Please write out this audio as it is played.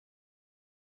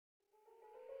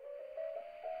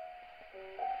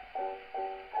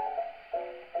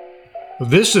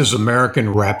This is American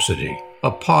Rhapsody, a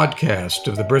podcast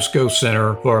of the Briscoe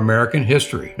Center for American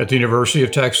History at the University of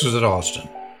Texas at Austin.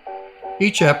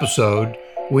 Each episode,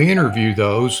 we interview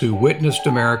those who witnessed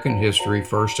American history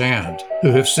firsthand,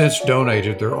 who have since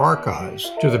donated their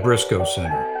archives to the Briscoe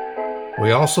Center.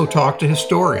 We also talk to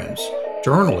historians,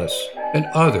 journalists, and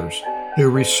others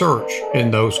who research in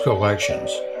those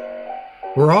collections.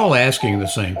 We're all asking the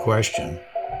same question: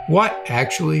 what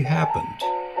actually happened?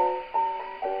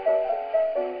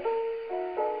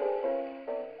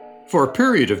 For a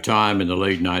period of time in the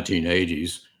late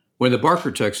 1980s, when the Barker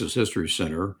Texas History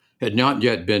Center had not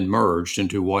yet been merged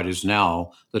into what is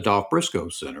now the Dolph Briscoe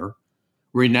Center,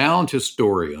 renowned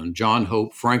historian John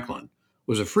Hope Franklin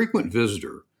was a frequent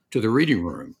visitor to the reading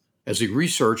room as he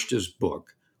researched his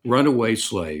book, Runaway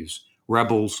Slaves,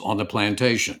 Rebels on the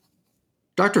Plantation.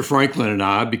 Dr. Franklin and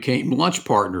I became lunch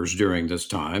partners during this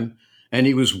time, and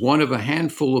he was one of a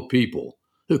handful of people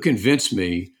who convinced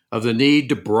me of the need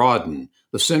to broaden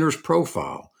the center's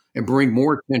profile and bring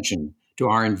more attention to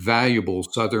our invaluable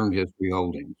Southern history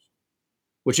holdings,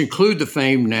 which include the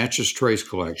famed Natchez Trace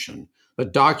Collection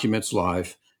that documents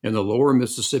life in the lower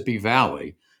Mississippi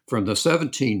Valley from the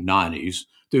 1790s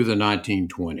through the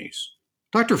 1920s.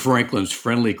 Dr. Franklin's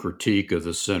friendly critique of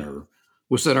the center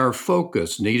was that our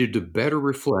focus needed to better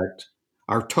reflect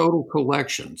our total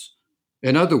collections.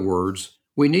 In other words,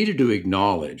 we needed to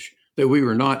acknowledge that we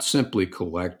were not simply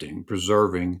collecting,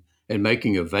 preserving, and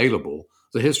making available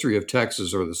the history of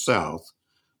Texas or the South,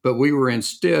 but we were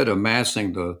instead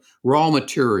amassing the raw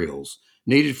materials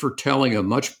needed for telling a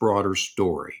much broader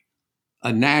story,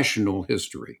 a national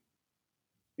history.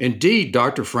 Indeed,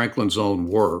 Dr. Franklin's own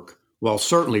work, while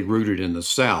certainly rooted in the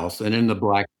South and in the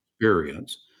Black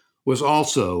experience, was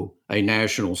also a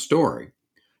national story.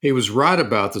 He was right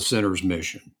about the center's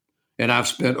mission, and I've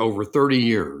spent over 30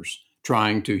 years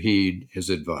trying to heed his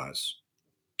advice.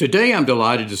 Today, I'm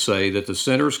delighted to say that the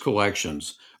center's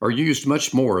collections are used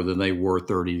much more than they were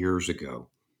 30 years ago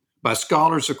by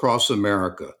scholars across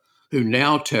America who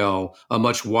now tell a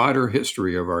much wider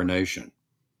history of our nation.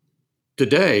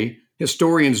 Today,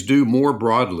 historians do more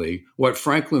broadly what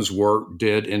Franklin's work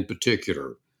did in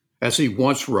particular, as he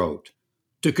once wrote,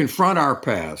 to confront our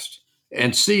past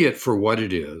and see it for what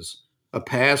it is, a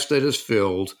past that is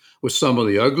filled with some of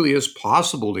the ugliest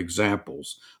possible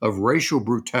examples of racial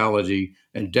brutality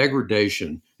and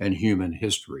degradation in human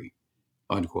history,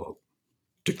 unquote.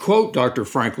 To quote Dr.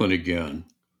 Franklin again,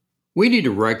 we need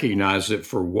to recognize it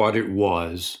for what it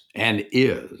was and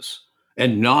is,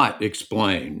 and not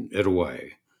explain it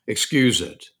away, excuse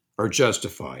it, or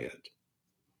justify it.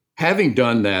 Having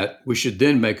done that, we should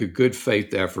then make a good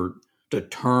faith effort to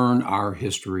turn our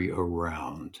history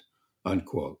around,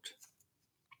 unquote.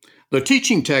 The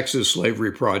Teaching Texas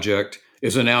Slavery Project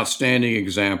is an outstanding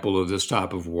example of this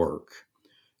type of work,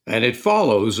 and it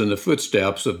follows in the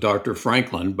footsteps of Dr.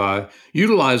 Franklin by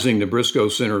utilizing the Briscoe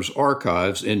Center's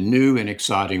archives in new and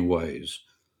exciting ways.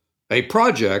 A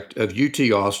project of UT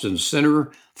Austin's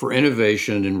Center for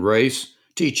Innovation in Race,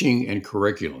 Teaching, and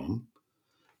Curriculum,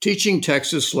 Teaching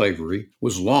Texas Slavery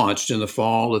was launched in the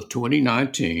fall of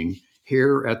 2019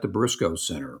 here at the Briscoe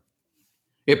Center.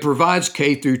 It provides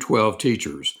K through 12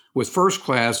 teachers with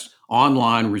first-class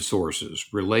online resources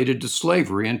related to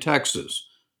slavery in Texas,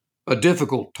 a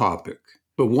difficult topic,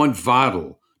 but one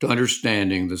vital to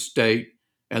understanding the state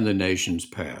and the nation's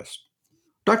past.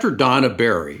 Dr. Donna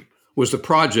Berry was the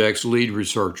project's lead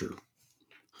researcher.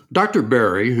 Dr.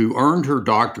 Berry, who earned her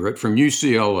doctorate from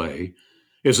UCLA,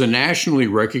 is a nationally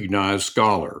recognized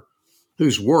scholar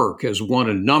whose work has won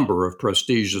a number of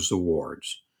prestigious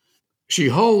awards. She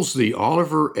holds the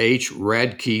Oliver H.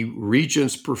 Radke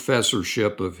Regents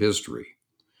Professorship of History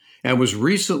and was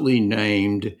recently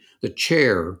named the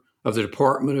chair of the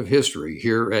Department of History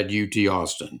here at UT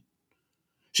Austin.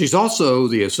 She's also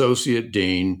the Associate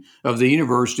Dean of the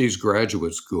university's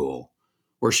Graduate School,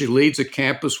 where she leads a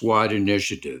campus-wide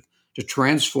initiative to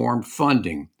transform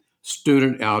funding,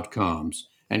 student outcomes,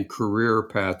 and career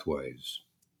pathways.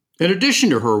 In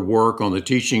addition to her work on the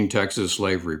Teaching Texas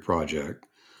Slavery Project,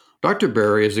 Dr.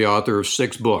 Berry is the author of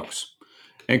 6 books,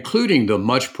 including the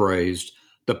much-praised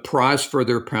The Price for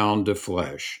Their Pound of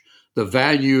Flesh, The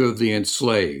Value of the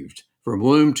Enslaved, From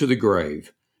Womb to the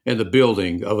Grave, and the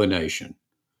Building of a Nation,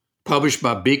 published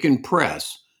by Beacon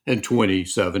Press in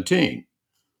 2017.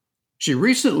 She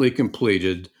recently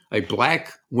completed a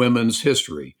Black Women's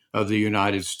History of the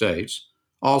United States,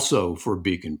 also for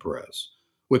Beacon Press,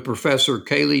 with Professor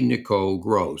Kaylee Nicole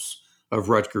Gross of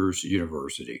Rutgers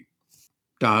University.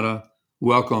 Donna,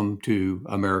 welcome to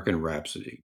American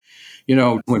Rhapsody. You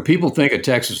know, when people think of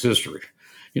Texas history,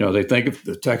 They think of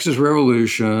the Texas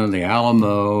Revolution, the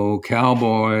Alamo,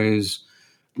 cowboys,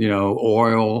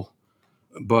 oil.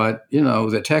 But,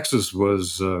 that Texas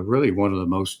was really one of the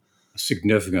most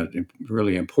significant,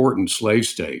 really important slave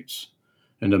states.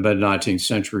 And the mid 19th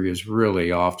century is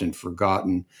really often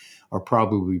forgotten, or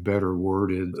probably better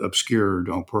worded, obscured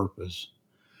on purpose.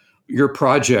 Your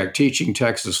project, Teaching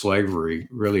Texas Slavery,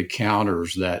 really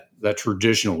counters that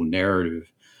traditional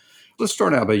narrative. Let's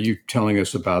start out by you telling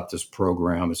us about this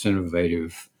program. It's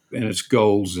innovative and its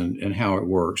goals and how it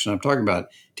works. And I'm talking about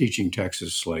Teaching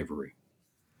Texas Slavery.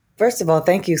 First of all,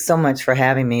 thank you so much for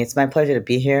having me. It's my pleasure to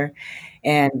be here.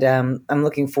 And I'm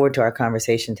looking forward to our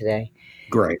conversation today.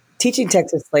 Great. Teaching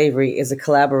Texas Slavery is a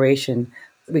collaboration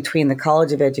between the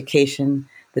College of Education,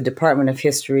 the Department of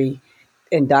History,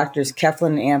 and Doctors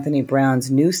Keflin and Anthony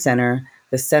Brown's new center,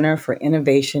 the Center for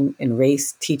Innovation in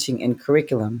Race, Teaching, and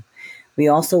Curriculum. We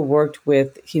also worked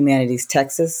with Humanities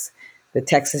Texas, the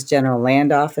Texas General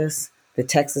Land Office, the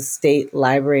Texas State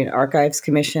Library and Archives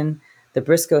Commission, the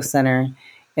Briscoe Center,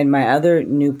 and my other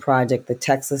new project, the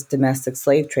Texas Domestic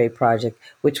Slave Trade Project,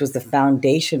 which was the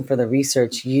foundation for the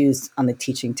research used on the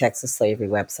Teaching Texas Slavery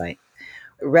website.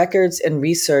 Records and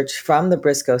research from the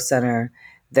Briscoe Center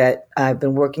that I've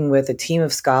been working with a team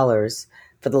of scholars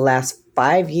for the last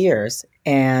 5 years.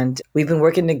 And we've been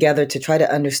working together to try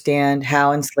to understand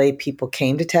how enslaved people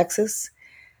came to Texas,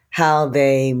 how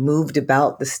they moved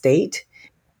about the state,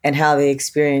 and how they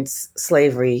experienced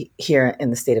slavery here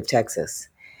in the state of Texas.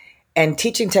 And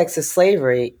Teaching Texas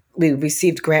Slavery, we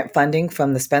received grant funding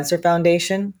from the Spencer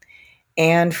Foundation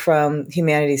and from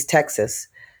Humanities Texas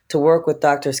to work with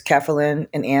Doctors Keflin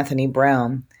and Anthony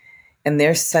Brown and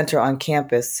their center on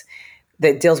campus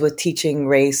that deals with teaching,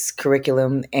 race,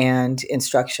 curriculum, and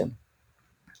instruction.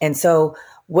 And so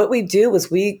what we do is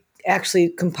we actually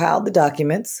compiled the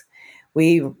documents.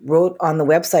 We wrote on the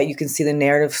website, you can see the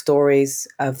narrative stories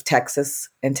of Texas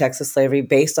and Texas slavery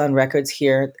based on records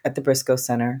here at the Briscoe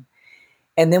Center.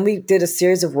 And then we did a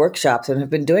series of workshops and have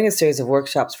been doing a series of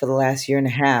workshops for the last year and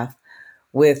a half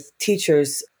with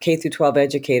teachers, K through 12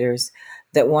 educators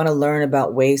that want to learn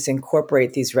about ways to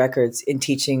incorporate these records in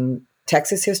teaching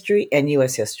Texas history and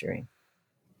U.S. history.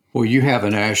 Well, you have a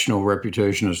national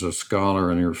reputation as a scholar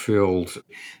in your field.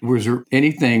 Was there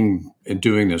anything in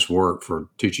doing this work for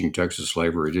Teaching Texas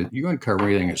Slavery, did you uncover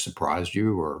anything that surprised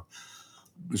you or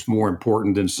was more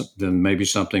important than maybe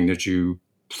something that you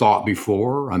thought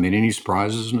before? I mean, any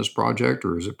surprises in this project,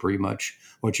 or is it pretty much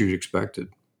what you'd expected?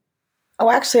 Oh,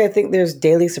 actually, I think there's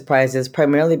daily surprises,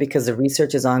 primarily because the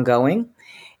research is ongoing.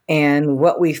 And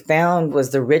what we found was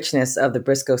the richness of the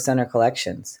Briscoe Center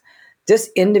collections.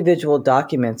 Just individual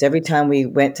documents. Every time we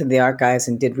went to the archives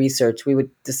and did research, we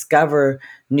would discover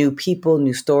new people,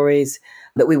 new stories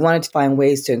that we wanted to find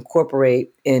ways to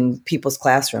incorporate in people's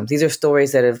classrooms. These are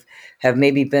stories that have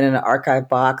maybe been in an archive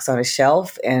box on a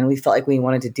shelf, and we felt like we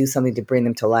wanted to do something to bring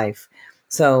them to life.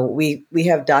 So we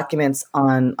have documents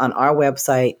on our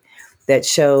website that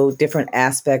show different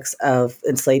aspects of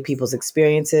enslaved people's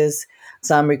experiences,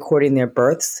 some recording their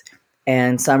births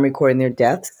and some recording their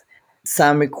deaths,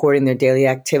 some recording their daily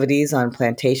activities on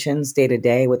plantations day to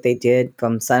day, what they did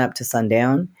from sunup to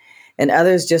sundown, and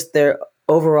others just their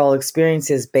overall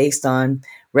experiences based on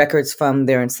records from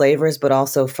their enslavers, but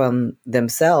also from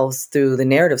themselves through the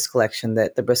narratives collection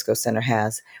that the Briscoe Center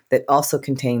has that also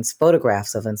contains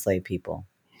photographs of enslaved people.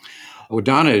 Well,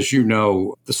 Donna, as you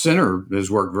know, the center has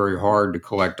worked very hard to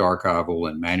collect archival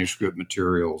and manuscript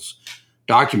materials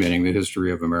documenting the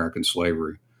history of American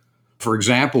slavery. For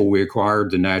example, we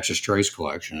acquired the Natchez Trace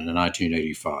Collection in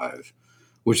 1985,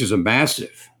 which is a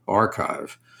massive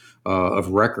archive of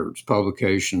records,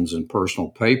 publications, and personal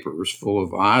papers full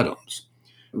of items,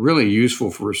 really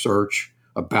useful for research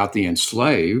about the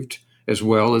enslaved as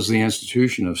well as the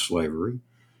institution of slavery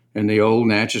in the old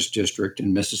Natchez District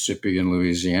in Mississippi and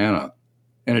Louisiana.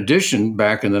 In addition,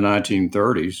 back in the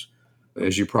 1930s,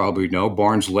 as you probably know,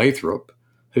 Barnes Lathrop,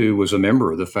 who was a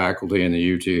member of the faculty in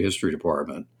the UT History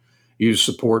Department, used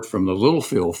support from the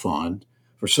Littlefield Fund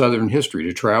for Southern History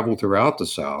to travel throughout the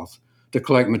South to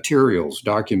collect materials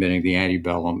documenting the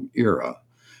antebellum era.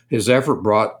 His effort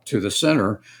brought to the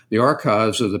center the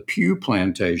archives of the Pew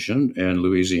Plantation in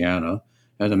Louisiana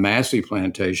and the Massey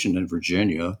Plantation in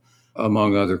Virginia,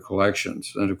 among other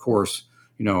collections. And of course,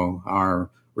 our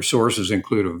resources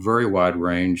include a very wide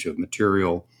range of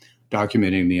material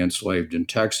documenting the enslaved in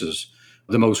Texas,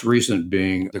 the most recent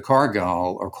being the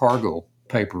Cargill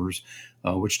papers,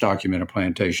 which document a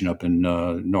plantation up in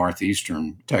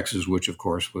northeastern Texas, which, of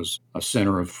course, was a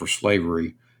center for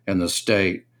slavery in the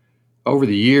state. Over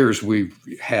the years, we've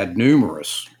had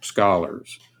numerous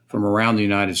scholars from around the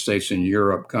United States and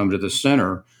Europe come to the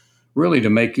center really to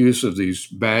make use of these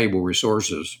valuable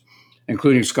resources,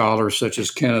 including scholars such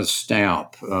as Kenneth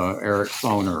Stamp, Eric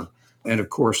Foner, and of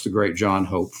course the great John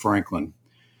Hope Franklin.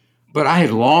 But I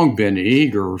had long been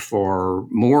eager for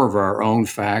more of our own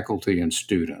faculty and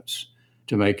students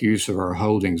to make use of our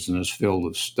holdings in this field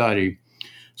of study.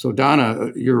 So,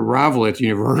 Donna, your arrival at the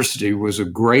university was a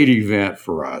great event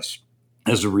for us.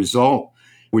 As a result,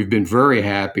 we've been very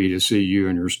happy to see you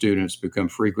and your students become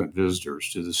frequent visitors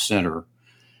to the center.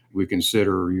 We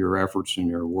consider your efforts and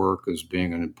your work as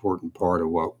being an important part of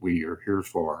what we are here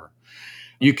for.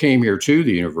 You came here to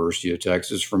the University of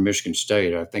Texas from Michigan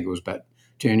State. I think it was about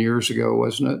 10 years ago,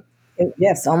 wasn't it?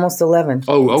 Yes, almost 11.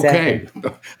 Oh, okay.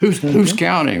 Exactly. Who's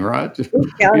counting, right?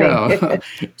 Who's counting? Yeah.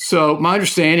 So my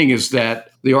understanding is that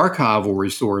the archival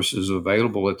resources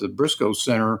available at the Briscoe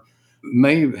Center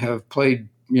may have played,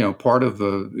 part of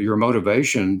your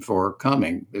motivation for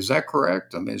coming. Is that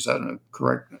correct? I mean, is that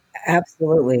correct?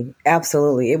 Absolutely.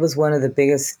 Absolutely. It was one of the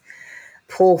biggest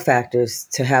pull factors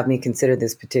to have me consider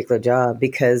this particular job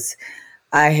because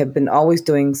I have been always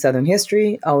doing Southern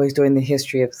history, always doing the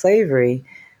history of slavery,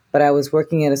 but I was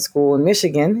working at a school in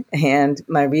Michigan, and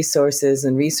my resources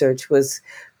and research was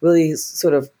really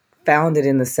sort of founded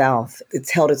in the South.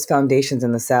 It's held its foundations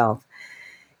in the South.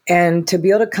 And to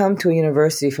be able to come to a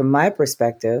university from my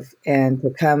perspective and to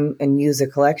come and use a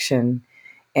collection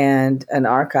and an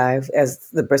archive, as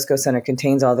the Briscoe Center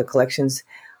contains all the collections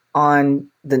on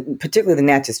particularly the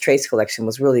Natchez Trace collection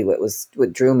was really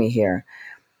what drew me here.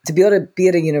 To be able to be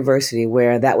at a university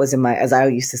where that was as I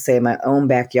used to say, my own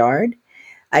backyard,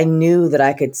 I knew that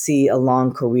I could see a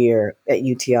long career at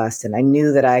UT Austin. I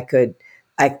knew that I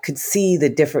could see the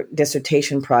different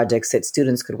dissertation projects that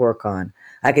students could work on.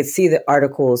 I could see the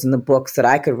articles and the books that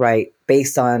I could write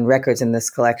based on records in this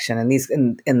collection and these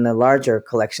in the larger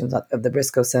collections of the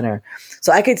Briscoe Center.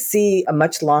 So I could see a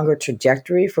much longer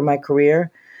trajectory for my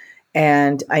career.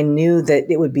 And I knew that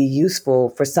it would be useful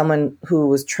for someone who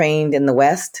was trained in the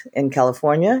West in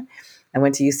California. I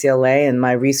went to UCLA and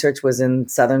my research was in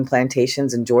southern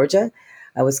plantations in Georgia.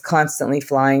 I was constantly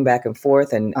flying back and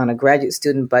forth, and on a graduate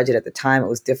student budget at the time, it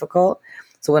was difficult.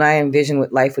 So when I envisioned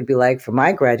what life would be like for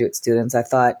my graduate students, I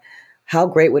thought, how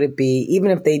great would it be,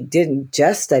 even if they didn't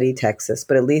just study Texas,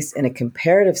 but at least in a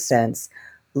comparative sense,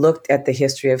 looked at the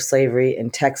history of slavery in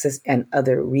Texas and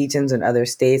other regions and other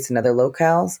states and other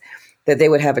locales, that they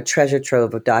would have a treasure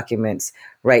trove of documents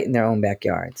right in their own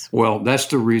backyards. Well, that's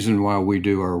the reason why we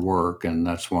do our work, and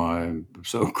that's why I'm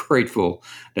so grateful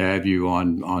to have you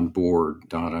on board,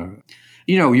 Donna.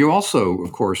 You also,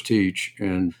 of course, teach,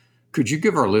 and could you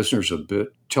give our listeners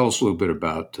tell us a little bit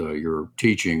about your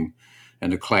teaching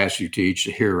and the class you teach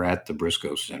here at the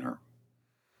Briscoe Center?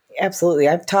 Absolutely.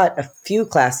 I've taught a few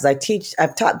classes.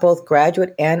 I've taught both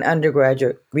graduate and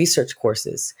undergraduate research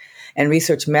courses and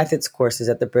research methods courses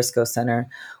at the Briscoe Center.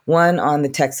 One on the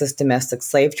Texas domestic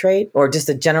slave trade, or just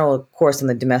a general course on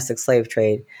the domestic slave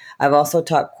trade. I've also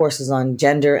taught courses on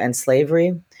gender and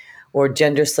slavery, or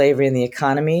gender, slavery, and the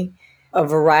economy. A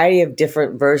variety of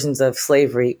different versions of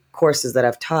slavery courses that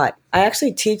I've taught. I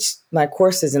actually teach my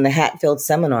courses in the Hatfield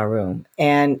Seminar Room,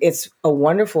 and it's a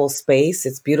wonderful space.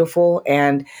 It's beautiful.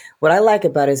 And what I like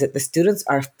about it is that the students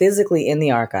are physically in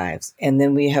the archives, and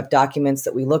then we have documents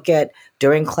that we look at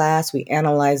during class. We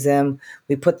analyze them.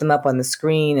 We put them up on the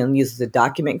screen and use the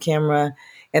document camera.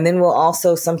 And then we'll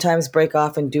also sometimes break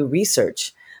off and do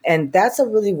research. And that's a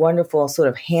really wonderful sort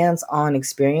of hands-on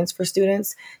experience for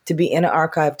students to be in an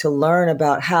archive, to learn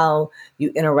about how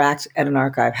you interact at an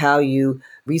archive, how you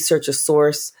research a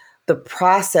source, the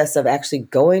process of actually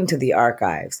going to the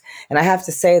archives. And I have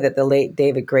to say that the late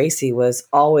David Gracie was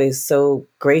always so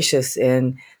gracious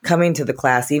in coming to the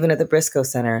class, even at the Briscoe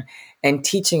Center, and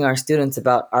teaching our students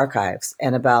about archives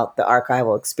and about the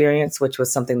archival experience, which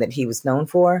was something that he was known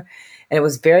for. And it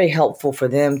was very helpful for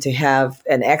them to have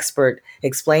an expert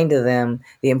explain to them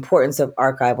the importance of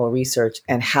archival research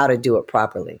and how to do it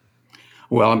properly.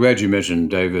 Well, I'm glad you mentioned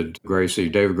David Gracie.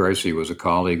 David Gracie was a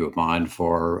colleague of mine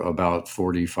for about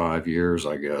 45 years,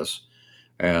 I guess.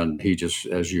 And he just,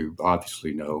 as you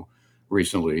obviously know,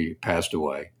 recently passed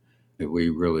away. We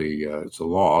really, it's a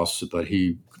loss, but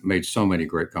he made so many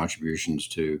great contributions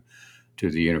to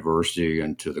the university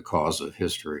and to the cause of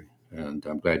history. And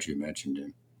I'm glad you mentioned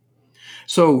him.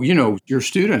 So, your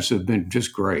students have been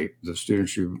just great. The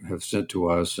students you have sent to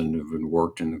us and have been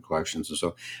worked in the collections. And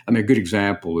so, a good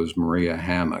example is Maria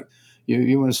Hammock.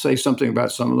 You want to say something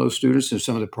about some of those students and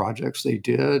some of the projects they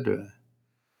did?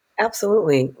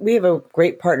 Absolutely. We have a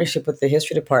great partnership with the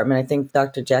history department. I think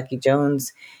Dr. Jackie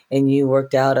Jones and you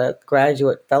worked out a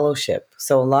graduate fellowship.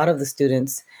 So a lot of the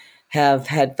students have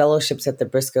had fellowships at the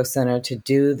Briscoe Center to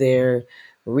do their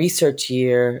research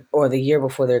year or the year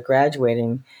before they're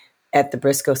graduating at the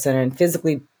Briscoe Center and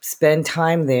physically spend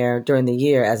time there during the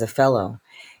year as a fellow.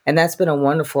 And that's been a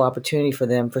wonderful opportunity for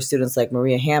them, for students like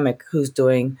Maria Hammock, who's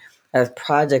doing a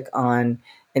project on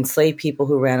enslaved people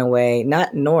who ran away,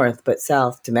 not north, but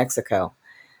south to Mexico.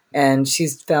 And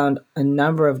she's found a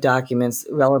number of documents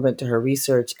relevant to her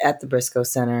research at the Briscoe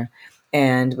Center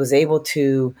and was able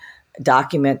to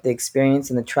document the experience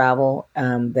and the travel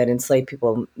that enslaved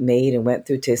people made and went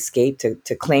through to escape,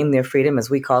 to claim their freedom, as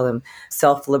we call them,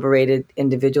 self-liberated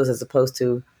individuals, as opposed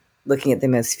to looking at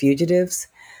them as fugitives.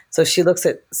 So she looks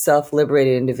at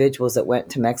self-liberated individuals that went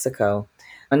to Mexico.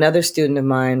 Another student of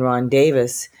mine, Ron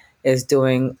Davis, is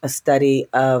doing a study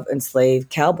of enslaved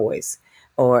cowboys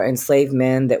or enslaved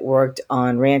men that worked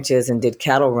on ranches and did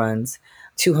cattle runs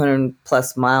 200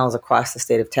 plus miles across the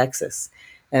state of Texas.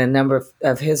 And a number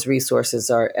of his resources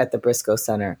are at the Briscoe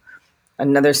Center.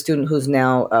 Another student who's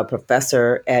now a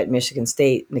professor at Michigan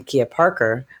State, Nakia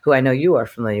Parker, who I know you are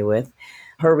familiar with,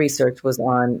 her research was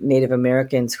on Native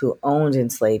Americans who owned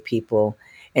enslaved people.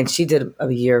 And she did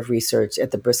a year of research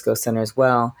at the Briscoe Center as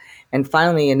well. And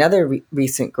finally, another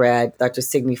recent grad, Dr.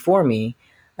 Signe Formey,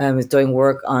 is doing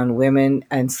work on women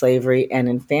and slavery and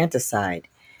infanticide.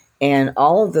 And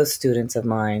all of those students of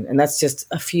mine, and that's just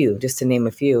a few, just to name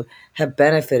a few, have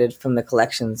benefited from the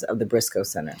collections of the Briscoe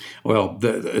Center. Well,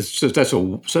 it's just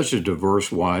such a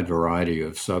diverse, wide variety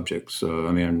of subjects.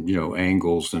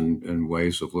 Angles and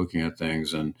ways of looking at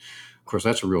things. And of course,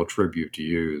 that's a real tribute to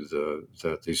you,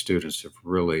 that these students have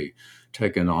really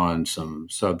taken on some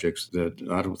subjects that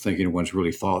I don't think anyone's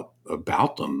really thought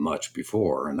about them much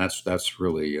before. And that's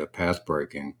really path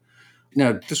breaking.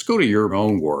 Now, just go to your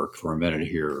own work for a minute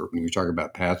here. When you talk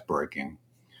about path breaking,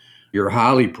 your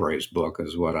highly praised book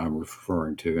is what I'm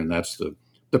referring to, and that's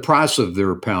the price of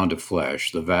their pound of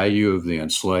flesh, the value of the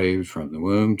enslaved from the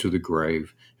womb to the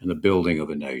grave, and the building of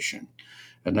a nation.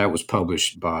 And that was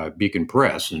published by Beacon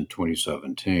Press in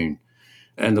 2017.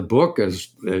 And the book,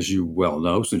 as you well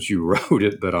know, since you wrote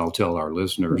it, but I'll tell our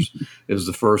listeners, is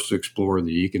the first to explore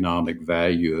the economic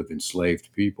value of enslaved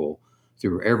people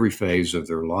through every phase of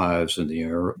their lives in the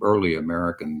early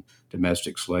American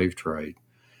domestic slave trade.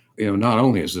 Not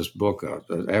only is this book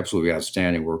an absolutely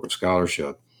outstanding work of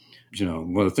scholarship,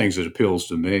 one of the things that appeals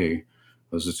to me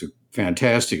was it's a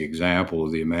fantastic example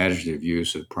of the imaginative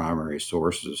use of primary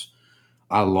sources.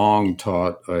 I long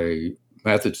taught a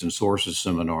methods and sources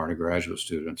seminar to graduate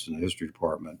students in the history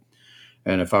department.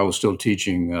 And if I was still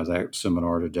teaching that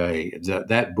seminar today,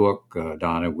 that book,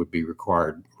 Donna, would be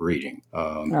required reading.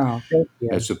 Thank you.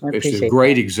 It's a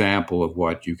great example of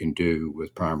what you can do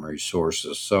with primary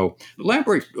sources. So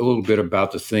elaborate a little bit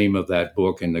about the theme of that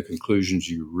book and the conclusions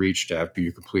you reached after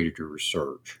you completed your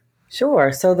research.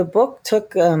 Sure. So the book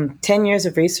took 10 years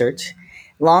of research,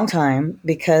 long time,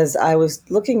 because I was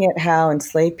looking at how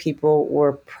enslaved people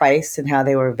were priced and how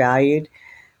they were valued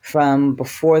from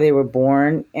before they were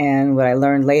born and what I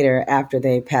learned later after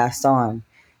they passed on.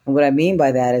 And what I mean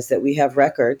by that is that we have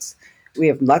records. We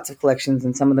have lots of collections,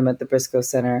 and some of them at the Briscoe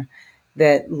Center,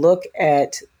 that look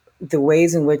at the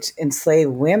ways in which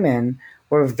enslaved women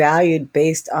were valued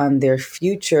based on their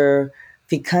future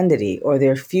fecundity or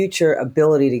their future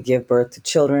ability to give birth to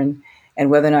children and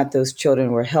whether or not those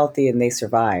children were healthy and they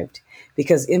survived.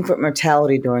 Because infant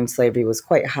mortality during slavery was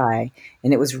quite high,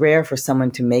 and it was rare for someone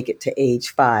to make it to age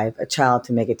 5, a child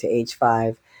to make it to age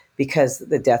 5, because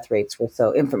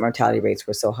the infant mortality rates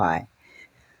were so high.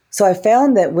 So I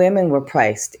found that women were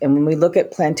priced. And when we look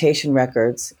at plantation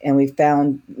records, and we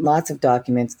found lots of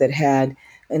documents that had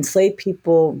enslaved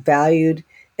people valued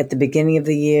at the beginning of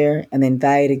the year and then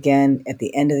valued again at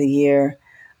the end of the year.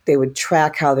 They would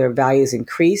track how their values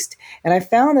increased. And I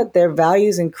found that their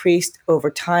values increased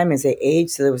over time as they aged.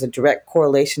 So there was a direct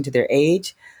correlation to their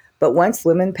age. But once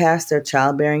women passed their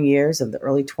childbearing years of the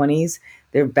early 20s,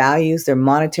 their values, their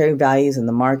monetary values in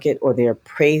the market or their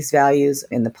appraised values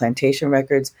in the plantation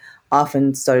records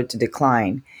often started to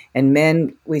decline. And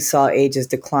men, we saw ages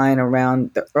decline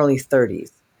around the early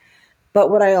 30s. But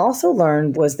what I also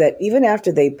learned was that even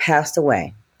after they passed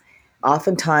away,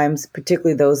 oftentimes,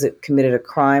 particularly those that committed a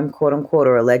crime, quote unquote,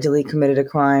 or allegedly committed a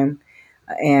crime,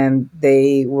 and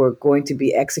they were going to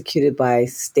be executed by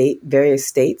various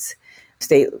states,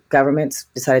 state governments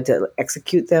decided to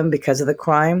execute them because of the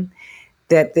crime,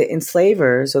 that the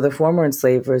enslavers or the former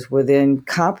enslavers were then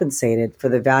compensated for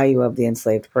the value of the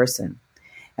enslaved person.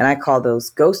 And I call those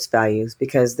ghost values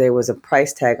because there was a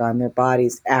price tag on their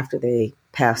bodies after they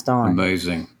passed on.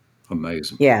 Amazing.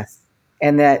 Yes.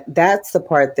 And that's the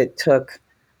part that took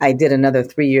I did another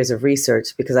 3 years of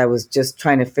research because I was just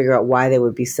trying to figure out why they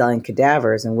would be selling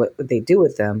cadavers and what would they do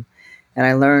with them. And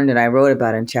I learned, and I wrote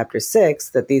about in chapter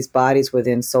 6, that these bodies were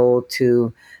then sold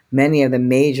to many of the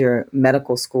major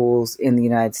medical schools in the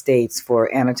United States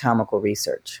for anatomical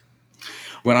research.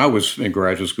 When I was in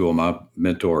graduate school, my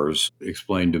mentors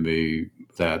explained to me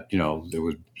that, it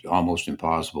was almost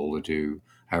impossible to do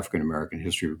African American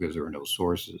history because there were no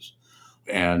sources.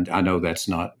 And I know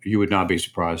you would not be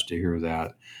surprised to hear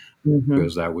that, Mm-hmm.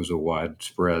 because that was a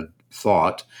widespread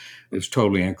thought. It's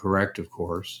totally incorrect, of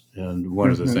course. And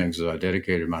one of the Mm-hmm. things that I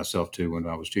dedicated myself to when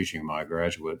I was teaching my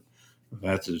graduate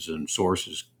methods and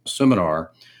sources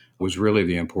seminar was really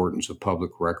the importance of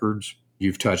public records.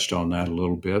 You've touched on that a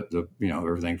little bit.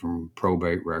 Everything from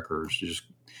probate records, just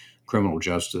criminal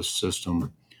justice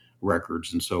system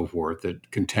records and so forth that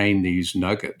contain these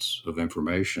nuggets of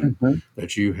information Mm-hmm.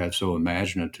 that you have so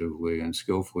imaginatively and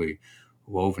skillfully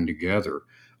woven together.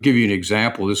 I'll give you an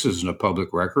example. This isn't a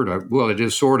public record. Well, it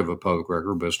is sort of a public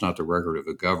record, but it's not the record of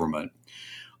the government.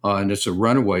 And it's a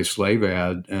runaway slave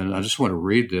ad. And I just want to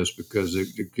read this because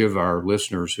it give our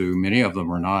listeners, who many of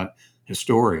them are not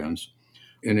historians,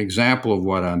 an example of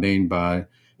what I mean by,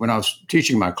 when I was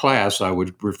teaching my class, I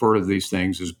would refer to these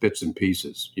things as bits and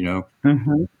pieces.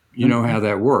 Mm-hmm. You know how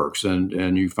that works,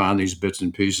 and you find these bits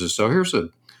and pieces. So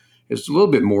it's a little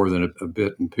bit more than a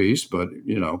bit and piece, but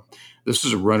this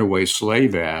is a runaway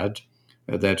slave ad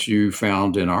that you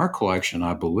found in our collection,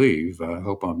 I believe. I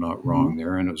hope I'm not wrong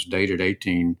there. And it was dated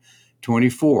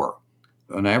 1824,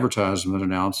 an advertisement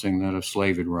announcing that a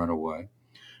slave had run away.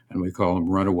 And we call them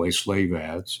runaway slave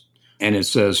ads. And it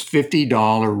says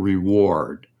 $50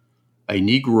 reward. A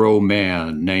Negro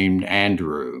man named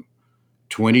Andrew,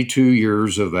 22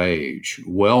 years of age,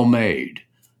 well made,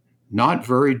 not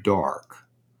very dark,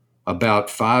 about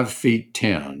 5 feet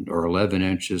 10 or 11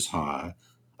 inches high,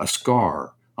 a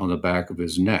scar on the back of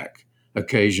his neck,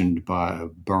 occasioned by a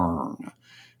burn.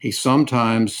 He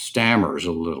sometimes stammers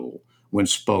a little when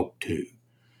spoke to.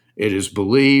 It is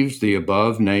believed the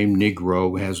above named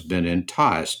Negro has been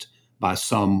enticed by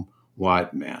some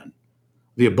white man.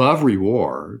 The above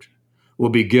reward will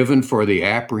be given for the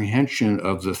apprehension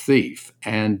of the thief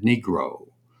and Negro,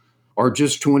 or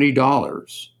just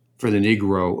 $20 for the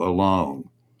Negro alone,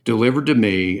 delivered to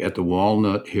me at the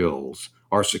Walnut Hills,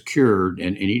 or secured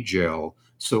in any jail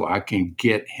so I can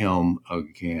get him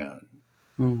again.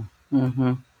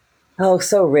 Mm-hmm. Oh,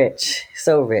 so rich,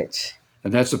 so rich.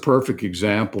 And that's a perfect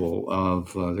example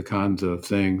of the kinds of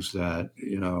things that,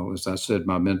 as I said,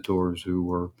 my mentors, who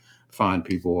were fine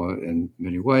people in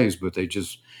many ways, but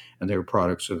and they were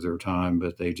products of their time,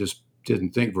 but they just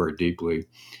didn't think very deeply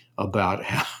about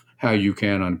how you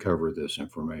can uncover this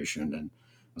information. And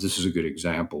this is a good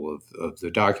example of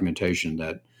the documentation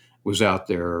that was out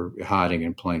there hiding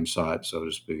in plain sight, so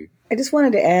to speak. I just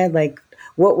wanted to add,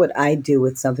 what would I do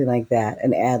with something like that,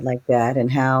 an ad like that,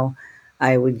 and how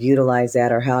I would utilize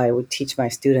that, or how I would teach my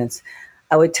students.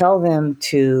 I would tell them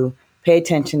to pay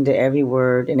attention to every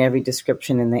word and every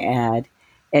description in the ad,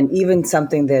 and even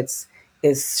something that's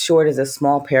as short as a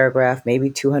small paragraph, maybe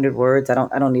 200 words. I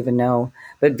don't even know,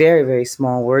 but very, very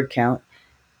small word count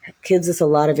gives us a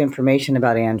lot of information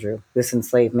about Andrew, this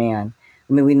enslaved man.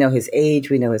 I mean, we know his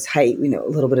age, we know his height, we know a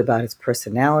little bit about his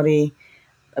personality,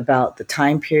 about the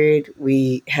time period.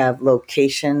 We have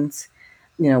locations,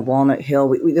 Walnut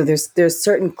Hill. There's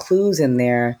certain clues in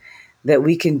there that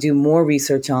we can do more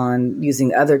research on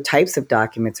using other types of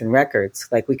documents and records.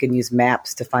 Like we can use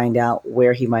maps to find out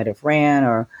where he might have ran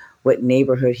or what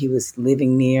neighborhood he was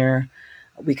living near.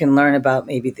 We can learn about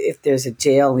maybe if there's a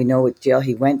jail, we know what jail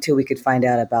he went to. We could find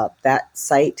out about that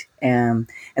site. And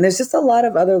there's just a lot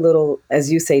of other little,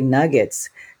 as you say, nuggets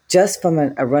just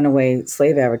from a runaway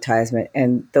slave advertisement.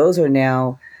 And those are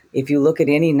now, if you look at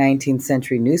any 19th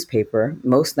century newspaper,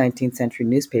 most 19th century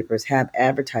newspapers have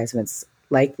advertisements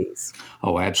like these.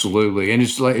 Oh, absolutely. And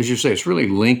it's like, as you say, it's really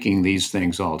linking these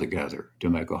things all together to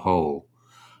make a whole.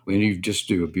 And you just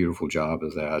do a beautiful job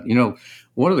of that.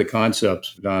 One of the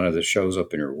concepts, Donna, that shows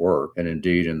up in your work, and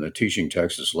indeed in the Teaching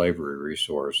Texas Slavery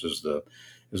resource, is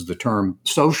the term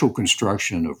social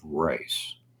construction of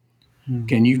race. Mm-hmm.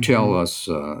 Can you tell us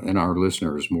and our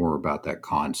listeners more about that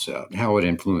concept, how it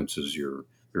influences your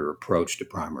approach to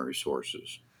primary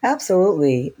sources?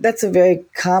 Absolutely. That's a very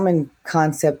common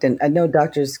concept. And I know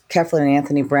Drs. Keflin and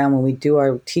Anthony Brown, when we do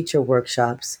our teacher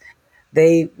workshops,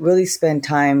 they really spend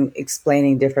time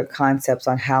explaining different concepts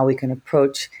on how we can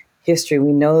approach history.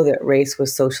 We know that race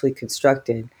was socially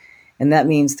constructed, and that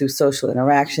means through social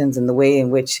interactions and the way in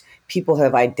which people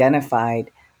have identified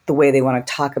the way they want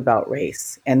to talk about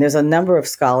race. And there's a number of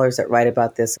scholars that write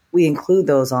about this. We include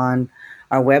those on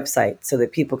our website so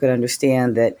that people can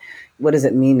understand that what does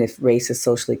it mean if race is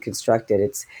socially constructed.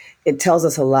 It tells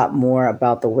us a lot more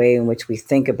about the way in which we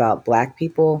think about Black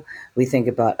people, we think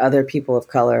about other people of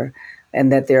color,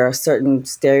 and that there are certain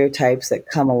stereotypes that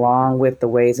come along with the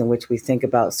ways in which we think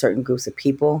about certain groups of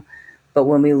people. But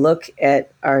when we look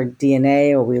at our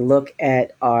DNA or we look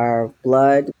at our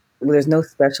blood, there's no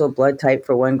special blood type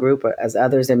for one group or as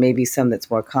others. There may be some that's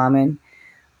more common.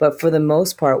 But for the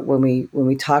most part, when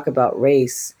we talk about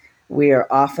race, we are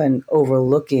often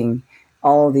overlooking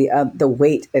all of the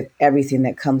weight of everything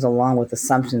that comes along with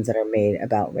assumptions that are made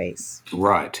about race.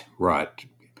 Right, right.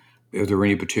 Are there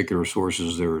any particular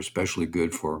sources that are especially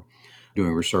good for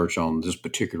doing research on this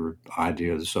particular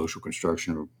idea of the social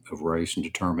construction of race and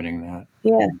determining that?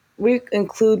 Yeah, we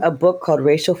include a book called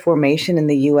Racial Formation in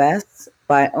the U.S.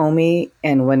 by Omi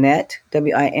and Winant,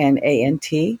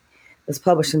 Winant. It's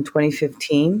published in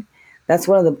 2015. That's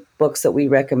one of the books that we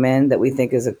recommend that we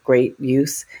think is a great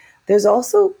use. There's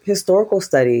also historical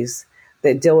studies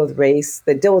that deal with race,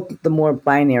 that deal with the more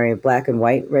binary of Black and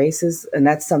white races, and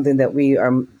that's something that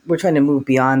we're trying to move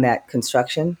beyond that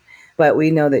construction. But we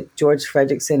know that George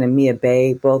Fredrickson and Mia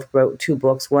Bay both wrote two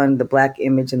books, one, The Black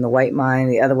Image and the White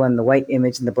Mind, the other one, The White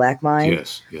Image and the Black Mind.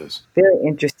 Yes, yes. Very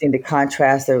interesting to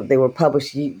contrast. They were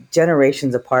published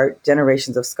generations apart,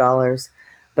 generations of scholars,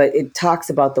 but it talks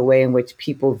about the way in which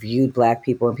people viewed Black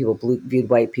people and people viewed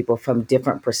white people from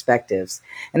different perspectives.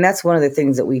 And that's one of the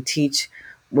things that we teach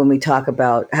when we talk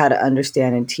about how to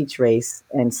understand and teach race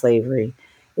and slavery,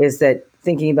 is that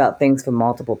thinking about things from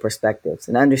multiple perspectives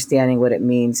and understanding what it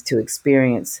means to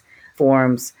experience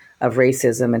forms of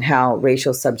racism and how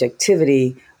racial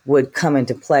subjectivity would come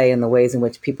into play in the ways in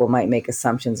which people might make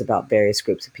assumptions about various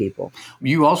groups of people.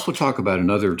 You also talk about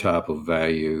another type of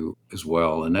value as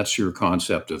well, and that's your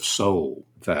concept of soul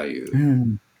value.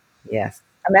 Yes.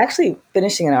 I'm actually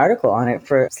finishing an article on it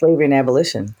for Slavery and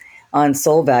Abolition on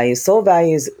soul values. Soul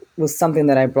values was something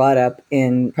that I brought up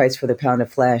in Price for the Pound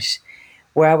of Flesh,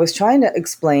 where I was trying to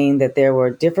explain that there were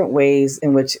different ways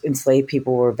in which enslaved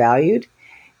people were valued.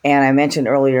 And I mentioned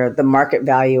earlier the market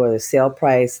value or the sale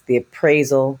price, the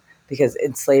appraisal, because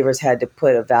enslavers had to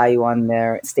put a value on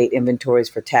their state inventories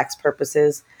for tax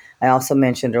purposes. I also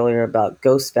mentioned earlier about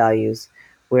ghost values,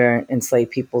 where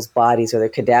enslaved people's bodies or their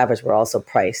cadavers were also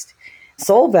priced.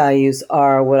 Soul values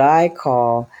are what I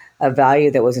call a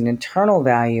value that was an internal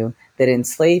value that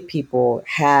enslaved people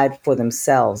had for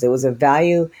themselves. It was a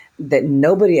value that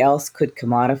nobody else could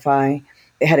commodify.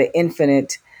 It had an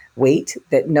infinite weight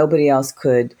that nobody else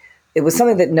could. It was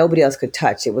something that nobody else could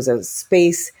touch. It was a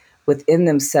space within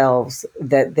themselves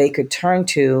that they could turn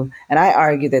to. And I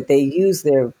argue that they used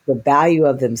the value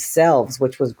of themselves,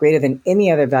 which was greater than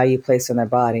any other value placed on their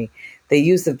body. They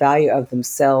used the value of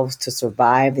themselves to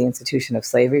survive the institution of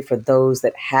slavery for those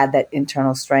that had that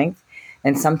internal strength.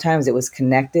 And sometimes it was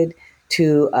connected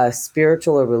to a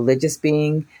spiritual or religious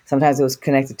being. Sometimes it was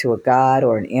connected to a god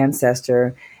or an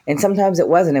ancestor. And sometimes it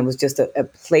wasn't. It was just a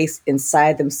place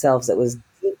inside themselves that was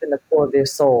deep in the core of their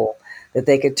soul that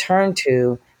they could turn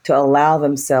to allow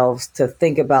themselves to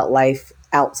think about life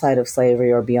outside of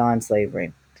slavery or beyond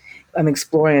slavery. I'm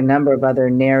exploring a number of other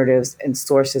narratives and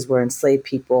sources where enslaved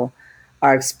people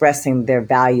are expressing their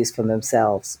values from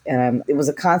themselves. And it was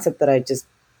a concept that I just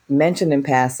mentioned in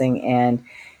passing, and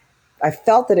I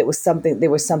felt that there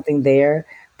was something there,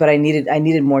 but I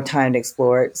needed more time to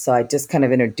explore it. So I just kind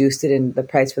of introduced it in The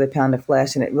Price for the Pound of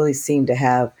Flesh, and it really seemed to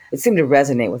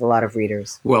resonate with a lot of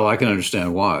readers. Well, I can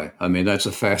understand why. I mean, that's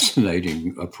a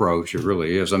fascinating approach. It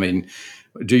really is. I mean,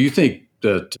 do you think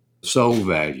that soul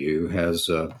value has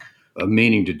a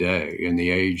meaning today in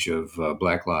the age of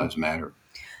Black Lives Matter?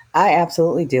 I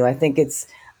absolutely do. I think it's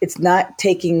not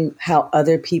taking how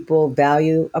other people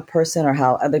value a person or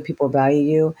how other people value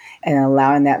you and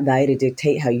allowing that value to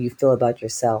dictate how you feel about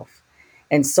yourself.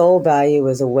 And soul value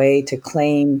is a way to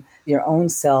claim your own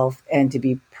self and to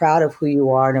be proud of who you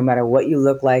are, no matter what you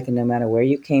look like and no matter where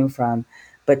you came from,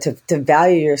 but to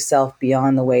value yourself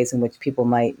beyond the ways in which people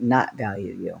might not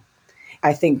value you.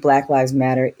 I think Black Lives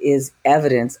Matter is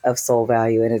evidence of soul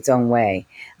value in its own way.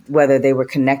 Whether they were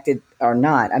connected or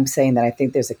not, I'm saying that I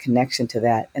think there's a connection to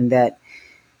that, and that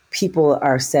people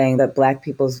are saying that Black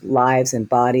people's lives and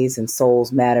bodies and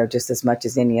souls matter just as much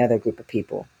as any other group of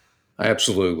people.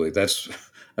 Absolutely. That's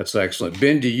excellent.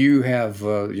 Ben, do you have,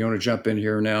 you want to jump in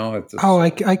here now? I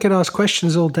could ask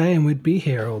questions all day and we'd be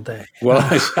here all day. Well,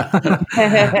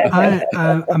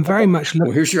 I'm very much well,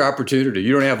 here's your opportunity.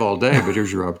 You don't have all day, but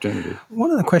here's your opportunity.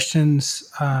 One of the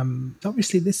questions,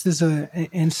 obviously this is an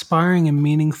inspiring and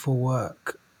meaningful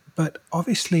work, but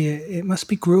obviously it must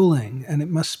be grueling and it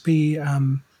must be,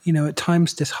 at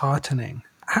times disheartening.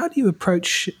 How do you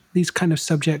approach these kind of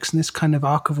subjects and this kind of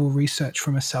archival research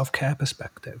from a self-care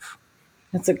perspective?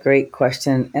 That's a great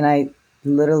question. And I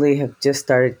literally have just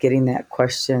started getting that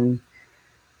question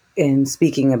in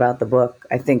speaking about the book.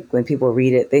 I think when people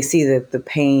read it, they see the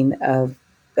pain of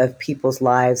people's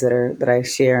lives that I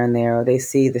share in there, or they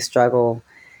see the struggle.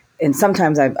 And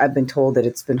sometimes I've been told that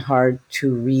it's been hard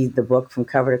to read the book from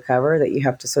cover to cover, that you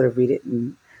have to sort of read it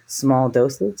in small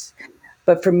dosage.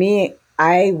 But for me,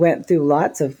 I went through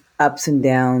lots of ups and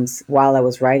downs while I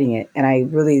was writing it. And I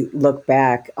really look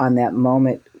back on that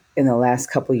moment in the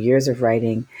last couple of years of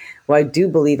writing. Well, I do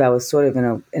believe I was sort of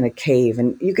in a cave.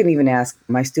 And you can even ask,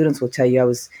 my students will tell you,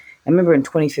 I remember in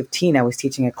 2015, I was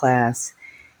teaching a class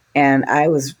and I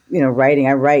was, writing.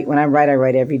 When I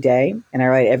write every day, and I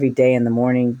write every day in the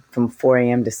morning from 4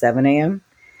 a.m. to 7 a.m.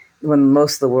 when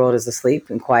most of the world is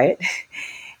asleep and quiet.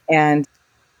 And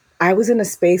I was in a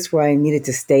space where I needed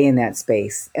to stay in that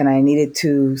space and I needed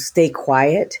to stay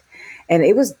quiet. And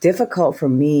it was difficult for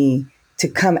me to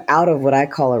come out of what I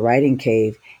call a writing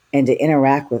cave and to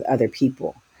interact with other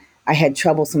people. I had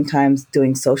trouble sometimes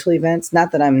doing social events.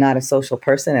 Not that I'm not a social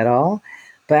person at all,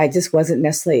 but I just wasn't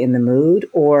necessarily in the mood.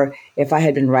 Or if I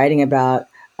had been writing about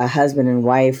a husband and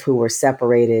wife who were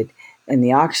separated in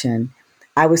the auction,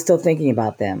 I was still thinking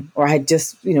about them. Or I had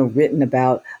just, written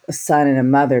about a son and a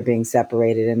mother being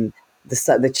separated and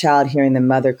the child hearing the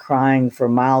mother crying for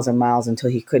miles and miles until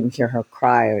he couldn't hear her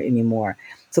cry anymore.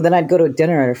 So then I'd go to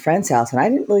dinner at a friend's house and I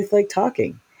didn't really feel like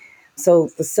talking. So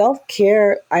the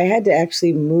self-care, I had to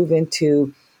actually move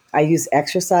into, I use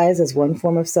exercise as one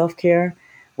form of self-care.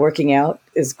 Working out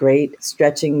is great.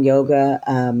 Stretching, yoga,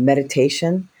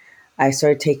 meditation. I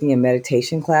started taking a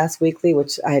meditation class weekly,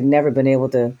 which I had never been able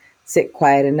to sit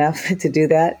quiet enough to do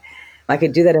that. I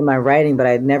could do that in my writing, but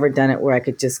I had never done it where I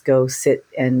could just go sit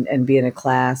and be in a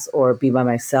class or be by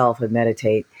myself and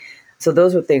meditate. So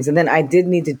those were things. And then I did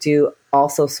need to do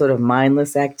also sort of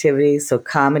mindless activities. So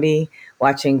comedy,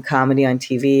 watching comedy on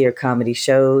TV or comedy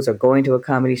shows or going to a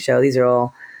comedy show. These are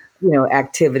all,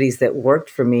 activities that worked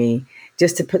for me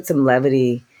just to put some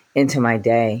levity into my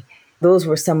day. Those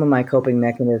were some of my coping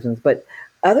mechanisms. But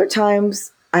other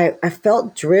times I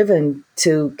felt driven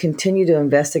to continue to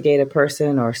investigate a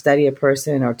person or study a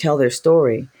person or tell their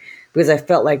story because I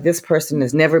felt like this person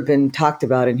has never been talked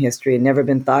about in history and never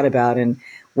been thought about. And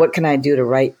what can I do to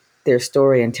write their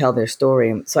story and tell their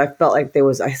story? So I felt like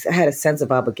I had a sense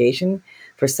of obligation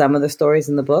for some of the stories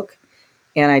in the book.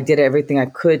 And I did everything I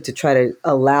could to try to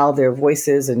allow their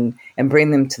voices and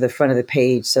bring them to the front of the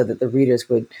page so that the readers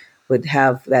would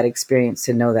have that experience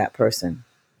to know that person.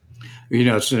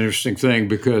 It's an interesting thing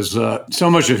because so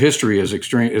much of history is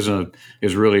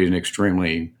really an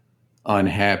extremely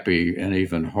unhappy and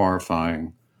even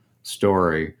horrifying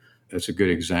story. It's a good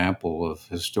example of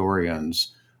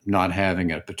historians not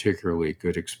having a particularly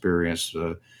good experience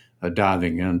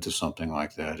diving into something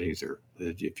like that either.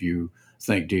 If you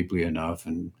think deeply enough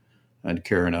and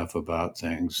care enough about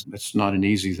things, it's not an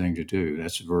easy thing to do.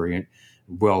 That's a very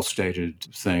well stated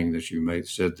thing that you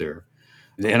said there.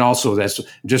 And also, that's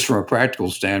just from a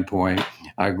practical standpoint,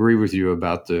 I agree with you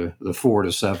about the 4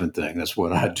 to 7 thing. That's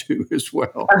what I do as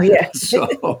well. Oh, yes.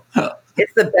 So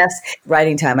it's the best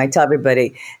writing time. I tell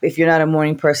everybody, if you're not a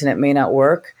morning person, it may not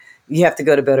work. You have to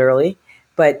go to bed early.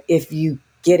 But if you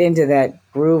get into that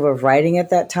groove of writing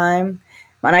at that time,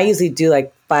 and I usually do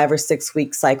like 5 or 6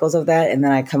 week cycles of that, and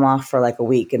then I come off for like a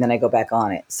week, and then I go back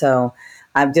on it. So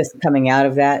I'm just coming out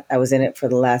of that. I was in it for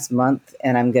the last month,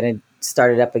 and I'm going to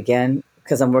start it up again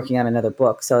because I'm working on another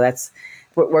book. So that's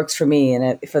what works for me.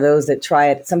 And for those that try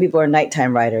it, some people are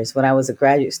nighttime writers. When I was a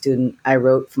graduate student, I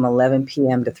wrote from 11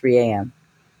 p.m. to 3 a.m.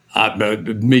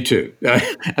 Me too. A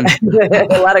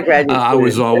lot of graduate students. I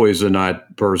was always a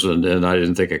night person, and I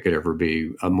didn't think I could ever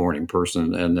be a morning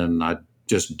person. And then I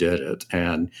just did it.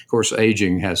 And of course,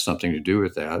 aging has something to do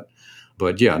with that.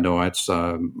 But yeah, no, it's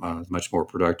much more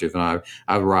productive. And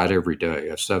I write every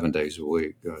day, 7 days a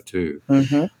week too.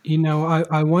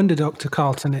 Mm-hmm. I wonder, Dr.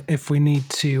 Carlton, if we need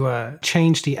to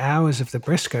change the hours of the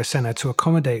Briscoe Center to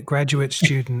accommodate graduate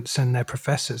students and their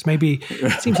professors. Maybe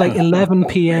it seems like 11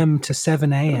 p.m. to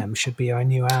 7 a.m. should be our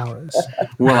new hours.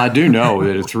 Well, I do know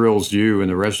that it thrills you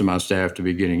and the rest of my staff to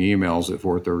be getting emails at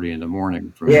 4:30 in the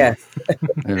morning. Yes.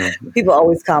 People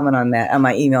always comment on that, on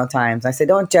my email times. I say,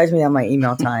 don't judge me on my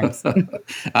email times.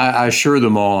 I assure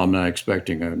them all I'm not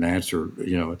expecting an answer,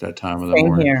 at that time of the Same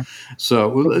morning. Here.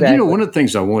 So, Exactly. One of the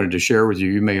things I wanted to share with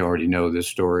you may already know this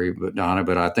story, but Donna,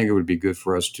 I think it would be good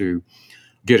for us to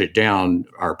get it down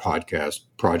our podcast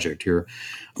project here.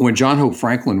 When John Hope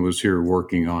Franklin was here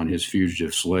working on his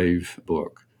Fugitive Slave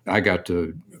book, I got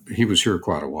to he was here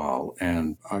quite a while,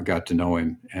 and I got to know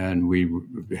him, and we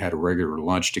had a regular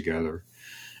lunch together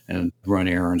and run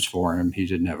errands for him. He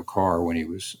didn't have a car when he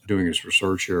was doing his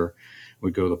research here.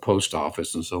 We'd go to the post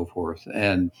office and so forth.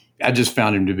 And I just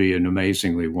found him to be an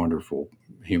amazingly wonderful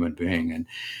human being. And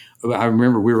I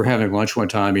remember we were having lunch one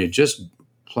time. He had just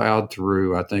plowed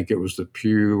through, I think it was the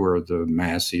Pew or the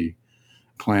Massey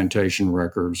plantation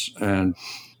records. And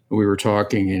we were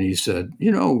talking, and he said,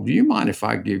 do you mind if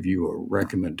I give you a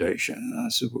recommendation? And I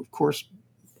said, well, of course,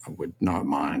 I would not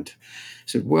mind.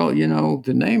 He said, well,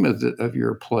 the name of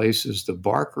your place is the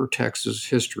Barker, Texas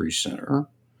History Center.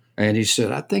 And he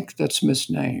said, I think that's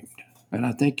misnamed, and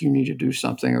I think you need to do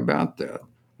something about that.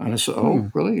 And I said,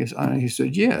 oh, really? And he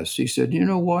said, yes. He said, you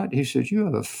know what? He said, you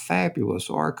have a fabulous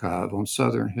archive on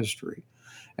Southern history.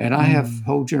 And I have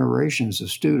whole generations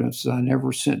of students that I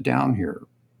never sent down here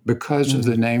because of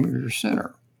the name of your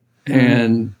center.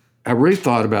 And I really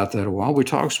thought about that a while. We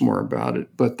talked some more about it,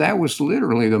 but that was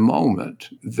literally the moment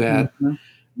that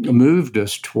moved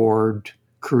us toward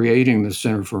creating the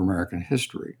Center for American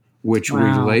History, which we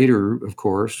later, of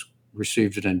course,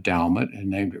 received an endowment and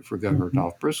named it for Governor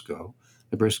Dolph Briscoe,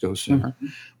 the Briscoe Center.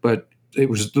 But it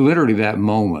was literally that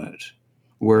moment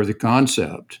where the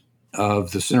concept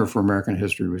of the Center for American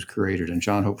History was created, and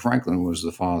John Hope Franklin was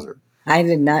the father. I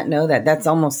did not know that. That's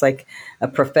almost like a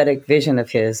prophetic vision of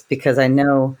his, because I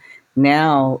know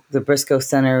now the Briscoe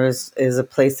Center is a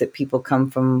place that people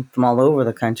come from all over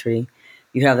the country.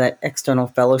 You have that external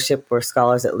fellowship where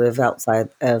scholars that live outside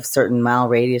of certain mile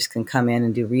radius can come in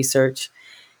and do research.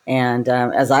 And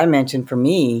as I mentioned, for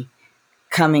me,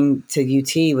 coming to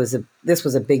UT was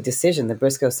a big decision, the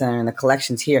Briscoe Center and the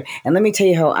collections here. And let me tell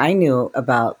you how I knew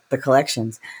about the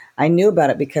collections. I knew about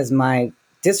it because my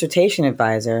dissertation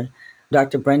advisor,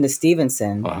 Dr. Brenda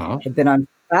Stevenson, had been on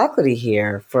faculty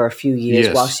here for a few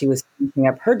years while she was finishing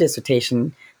up her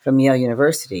dissertation from Yale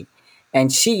University. And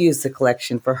she used the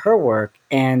collection for her work.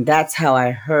 And that's how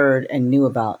I heard and knew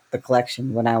about the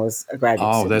collection when I was a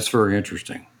graduate student. That's very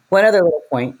interesting. One other little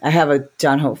point. I have a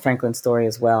John Hope Franklin story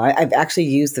as well. I've actually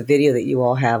used the video that you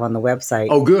all have on the website.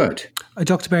 Oh, good.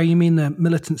 Dr. Berry, you mean the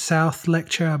Militant South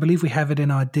lecture? I believe we have it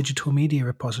in our digital media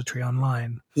repository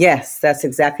online. Yes, that's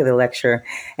exactly the lecture.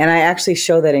 And I actually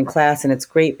show that in class, and it's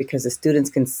great because the students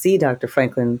can see Dr.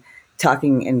 Franklin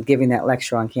talking and giving that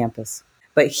lecture on campus.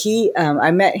 But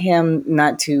I met him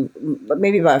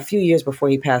maybe about a few years before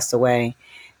he passed away.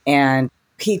 And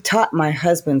he taught my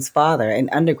husband's father in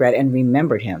undergrad and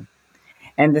remembered him.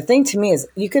 And the thing to me is,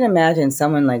 you can imagine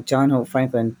someone like John Hope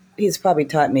Franklin, he's probably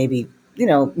taught maybe,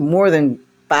 more than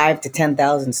 5,000 to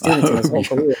 10,000 students in his whole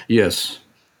career. Yes.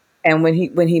 And when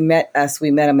he met us, we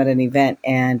met him at an event,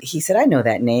 and he said, I know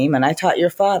that name, and I taught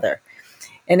your father.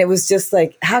 And it was just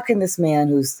like, how can this man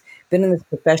who's been in this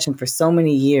profession for so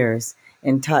many years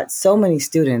and taught so many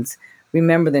students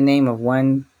remember the name of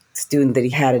one student that he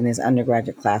had in his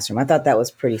undergraduate classroom? I thought that was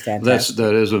pretty fantastic.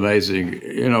 That is amazing.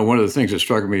 One of the things that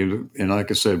struck me, and like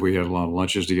I said, we had a lot of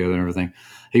lunches together and everything.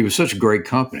 He was such great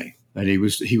company, and he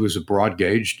was a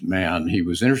broad-gauged man. He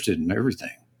was interested in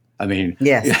everything. I mean,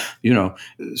 yes.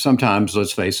 Sometimes,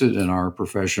 let's face it, in our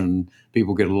profession,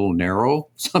 people get a little narrow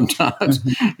sometimes.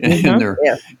 And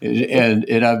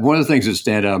one of the things that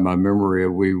stand out in my memory,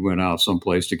 we went out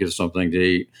someplace to get something to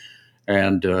eat.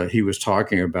 And he was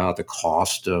talking about the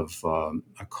cost of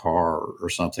a car or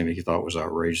something that he thought was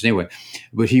outrageous. Anyway,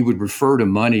 but he would refer to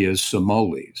money as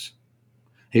simoles.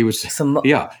 He would say,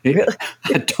 Really?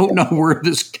 I don't know where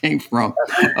this came from,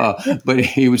 but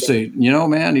he would say,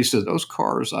 man, he said, those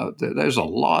cars, there's a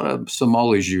lot of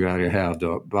simoles you got to have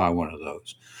to buy one of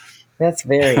those. That's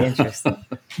very interesting.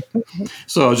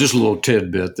 So just a little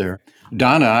tidbit there.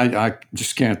 Donna, I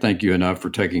just can't thank you enough for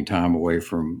taking time away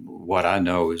from what I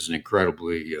know is an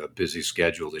incredibly busy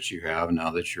schedule that you have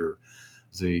now that you're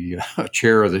the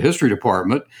chair of the history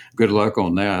department. Good luck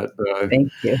on that.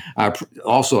 Thank you.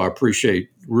 I appreciate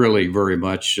really very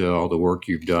much all the work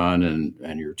you've done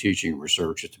and your teaching and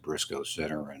research at the Briscoe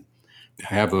Center. And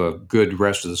have a good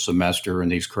rest of the semester in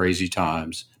these crazy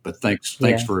times. But thanks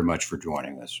very much for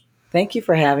joining us. Thank you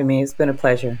for having me. It's been a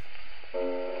pleasure.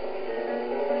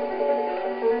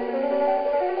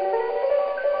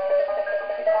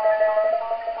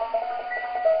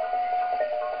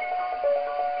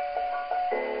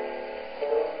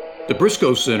 The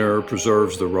Briscoe Center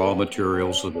preserves the raw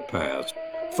materials of the past,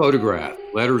 photographs,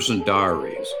 letters and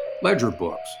diaries, ledger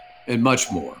books, and much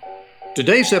more.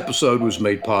 Today's episode was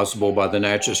made possible by the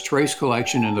Natchez Trace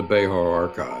Collection and the Behar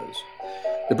Archives.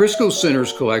 The Briscoe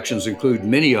Center's collections include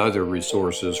many other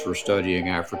resources for studying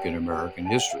African American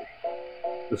history.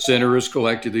 The center has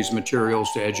collected these materials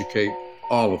to educate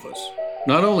all of us.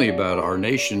 not only about our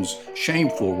nation's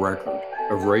shameful record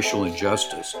of racial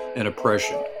injustice and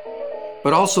oppression,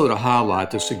 but also to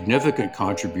highlight the significant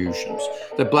contributions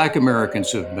that Black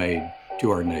Americans have made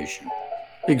to our nation.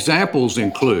 Examples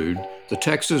include the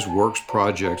Texas Works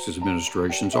Projects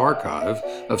Administration's archive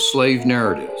of slave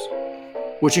narratives,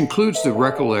 which includes the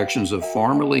recollections of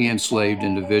formerly enslaved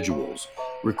individuals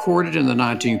recorded in the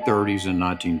 1930s and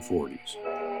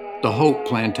 1940s, the Hope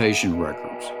Plantation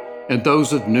records, and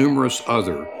those of numerous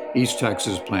other East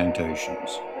Texas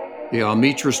plantations, the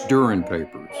Almetris Duran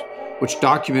papers, which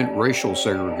document racial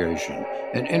segregation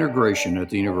and integration at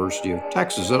the University of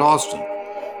Texas at Austin,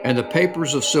 and the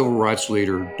papers of civil rights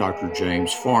leader Dr.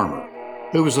 James Farmer,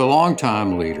 who was a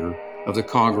longtime leader of the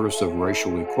Congress of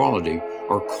Racial Equality,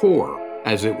 or CORE,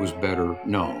 as it was better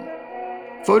known.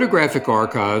 Photographic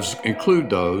archives include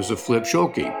those of Flip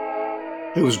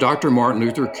Schulke, who was Dr. Martin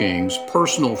Luther King's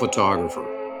personal photographer,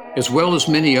 as well as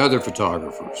many other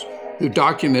photographers who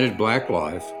documented Black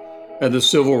life and the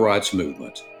civil rights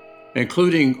movement,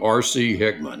 including R.C.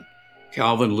 Hickman,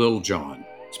 Calvin Littlejohn,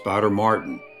 Spider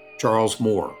Martin, Charles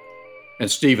Moore, and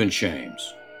Stephen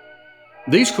Shames.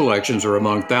 These collections are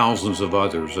among thousands of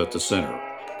others at the center.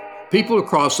 People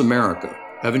across America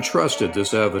have entrusted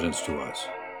this evidence to us,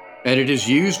 and it is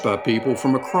used by people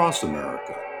from across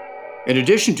America. In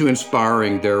addition to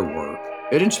inspiring their work,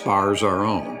 it inspires our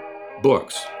own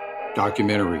books,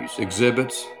 documentaries,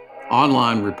 exhibits,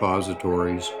 online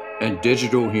repositories, and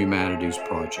digital humanities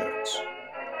projects.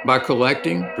 By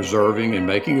collecting, preserving, and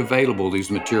making available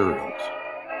these materials,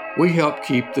 we help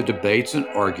keep the debates and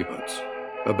arguments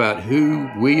about who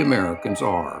we Americans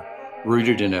are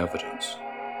rooted in evidence.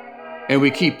 And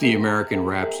we keep the American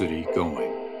Rhapsody going.